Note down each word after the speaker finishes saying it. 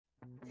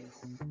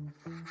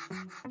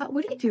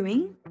What are you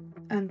doing?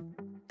 I'm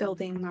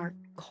building our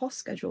call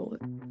schedule.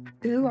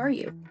 Who are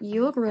you?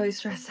 You look really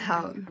stressed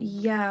out.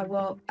 Yeah,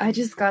 well, I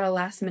just got a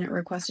last minute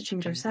request to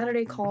change our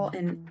Saturday call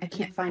and I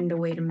can't find a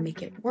way to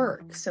make it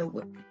work.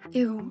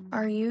 Ew,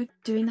 are you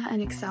doing that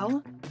in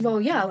Excel? Well,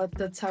 yeah,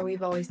 that's how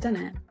we've always done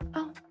it.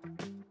 Oh,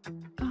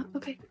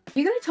 okay.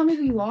 You gonna tell me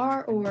who you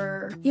are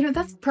or?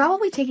 That's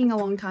probably taking a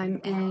long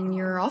time, and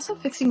you're also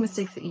fixing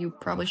mistakes that you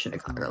probably should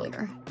have caught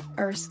earlier.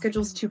 Our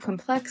schedule's too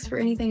complex for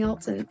anything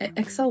else and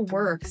Excel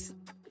works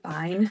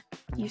fine.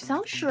 You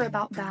sound sure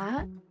about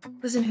that.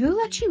 Listen, who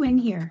let you in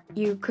here?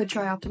 You could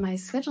try Optimize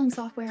scheduling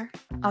software.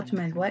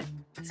 Optimize what?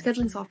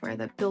 Scheduling software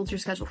that builds your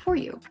schedule for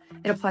you.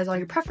 It applies all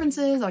your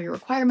preferences, all your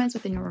requirements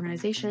within your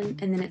organization,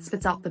 and then it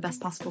spits out the best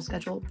possible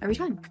schedule every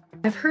time.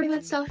 I've heard of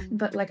that stuff,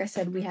 but like I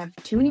said, we have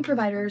too many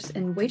providers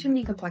and way too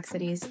many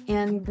complexities,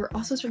 and we're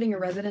also starting a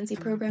residency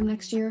program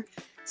next year,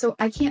 so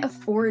I can't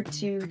afford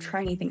to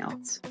try anything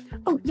else.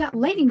 Oh, yeah,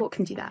 Lightning Bolt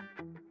can do that.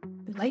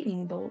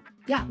 Lightning Bolt?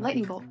 Yeah,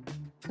 Lightning Bolt.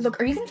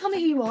 Look, are you going to tell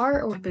me who you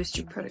are, or boosts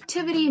your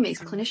productivity,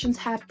 makes clinicians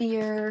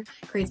happier,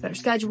 creates better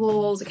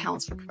schedules,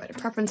 accounts for provider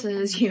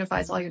preferences,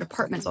 unifies all your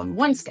departments on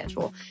one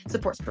schedule,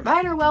 supports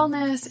provider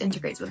wellness,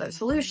 integrates with other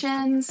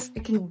solutions?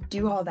 It can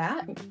do all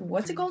that?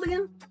 What's it called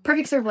again?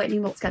 PerfectServe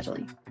Lightning Bolt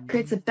Scheduling.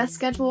 Creates the best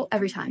schedule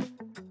every time.